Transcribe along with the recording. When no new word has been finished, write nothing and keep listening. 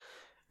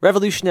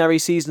Revolutionary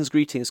Season's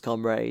greetings,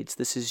 comrades.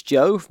 This is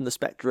Joe from the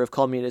Spectre of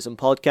Communism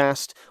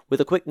podcast,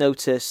 with a quick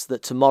notice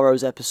that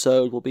tomorrow's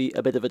episode will be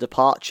a bit of a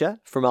departure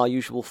from our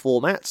usual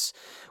formats.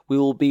 We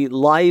will be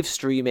live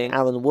streaming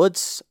Alan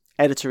Woods,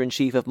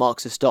 editor-in-chief of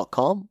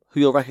Marxist.com, who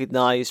you'll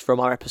recognise from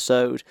our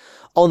episode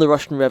on the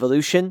Russian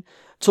Revolution,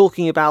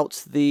 talking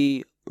about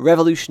the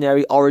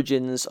revolutionary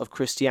origins of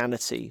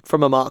Christianity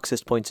from a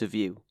Marxist point of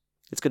view.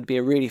 It's going to be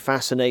a really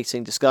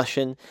fascinating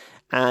discussion,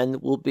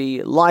 and we'll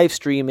be live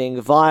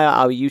streaming via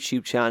our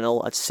YouTube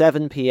channel at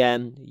 7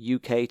 p.m.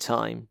 UK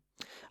time.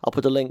 I'll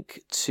put a link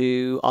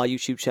to our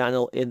YouTube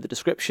channel in the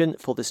description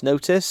for this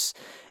notice.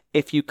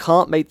 If you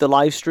can't make the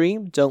live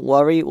stream, don't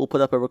worry, we'll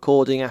put up a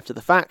recording after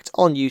the fact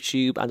on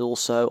YouTube and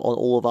also on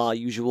all of our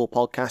usual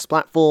podcast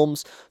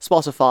platforms,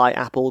 Spotify,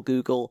 Apple,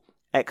 Google,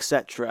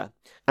 etc.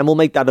 And we'll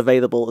make that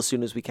available as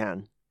soon as we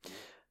can.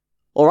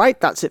 Alright,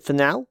 that's it for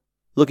now.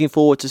 Looking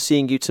forward to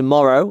seeing you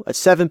tomorrow at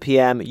 7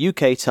 p.m.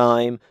 UK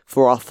time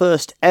for our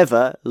first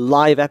ever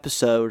live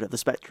episode of the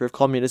Spectre of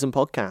Communism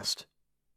podcast.